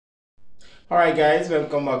Alright guys,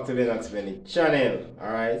 welcome back to the Nox Bennett channel.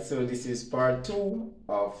 Alright, so this is part 2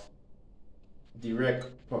 of direct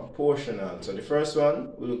proportional. So the first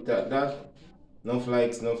one, we looked at that. Enough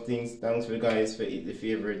likes, enough things. Thanks for the guys for the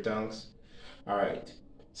favorite, thanks. Alright,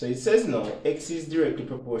 so it says now, x is directly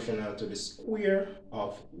proportional to the square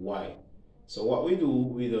of y. So what we do,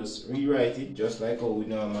 we just rewrite it just like how we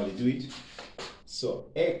normally do it. So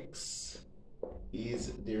x is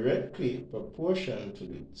directly proportional to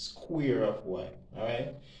the square of y.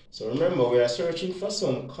 Alright, so remember we are searching for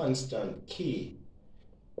some constant k,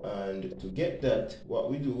 and to get that,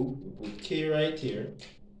 what we do, we put k right here,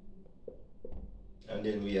 and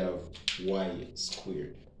then we have y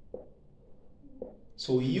squared.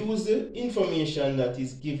 So we use the information that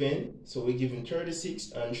is given. So we're given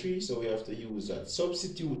 36 and 3, so we have to use that.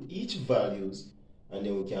 Substitute each values, and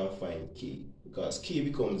then we can find k, because k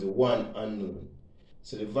becomes the one unknown.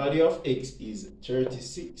 So the value of x is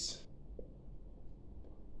 36.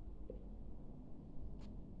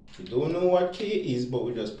 We don't know what k is, but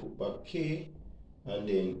we just put back k, and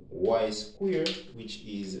then y squared, which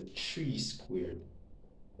is 3 squared.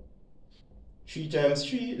 3 times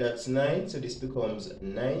 3, that's 9, so this becomes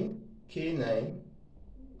 9, k9. You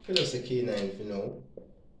can just say k9 for now,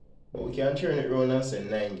 but we can turn it around and say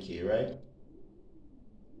 9k, right?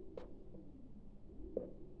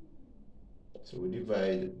 So we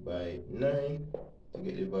divide by 9 to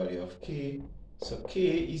get the value of k. So k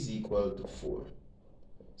is equal to 4.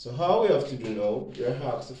 So how we have to do now, you're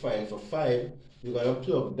asked to find for 5, we're going to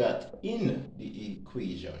plug that in the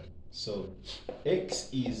equation. So x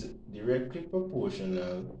is directly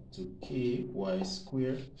proportional to ky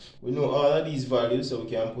squared. We know all of these values, so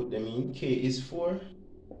we can put them in. K is 4.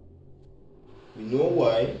 We know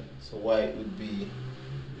y, so y would be,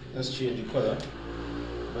 let's change the color,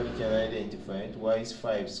 but you can identify it. Y is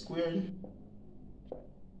 5 squared.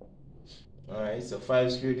 Alright, so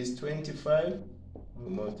 5 squared is 25. We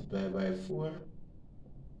multiply by 4.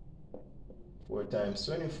 4 times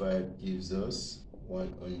 25 gives us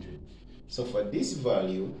 100. So for this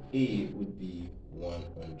value, a would be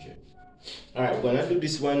 100. Alright, we're gonna do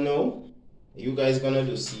this one now. You guys gonna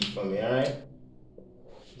do C for me, alright?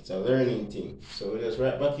 It's a learning thing. So we just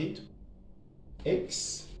write back it.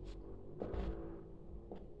 X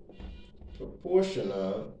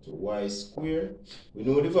proportional to y squared. We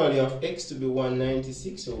know the value of x to be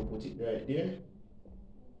 196, so we'll put it right there.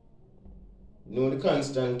 We know the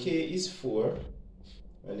constant k is 4,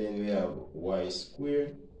 and then we have y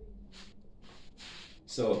squared.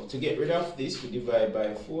 So to get rid of this, we divide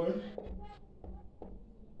by 4,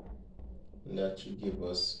 and that should give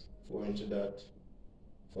us 4 into that,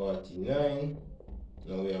 49.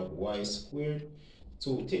 Now we have y squared.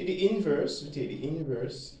 So we take the inverse,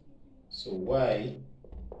 so y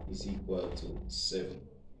is equal to 7.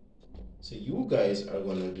 So you guys are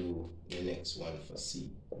going to do the next one for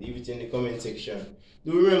C. Leave it in the comment section.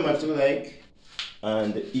 Do remember to like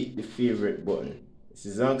and hit the favorite button. This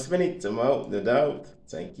is Nox Bennett. I'm out, no doubt.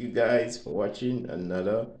 Thank you guys for watching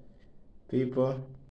another paper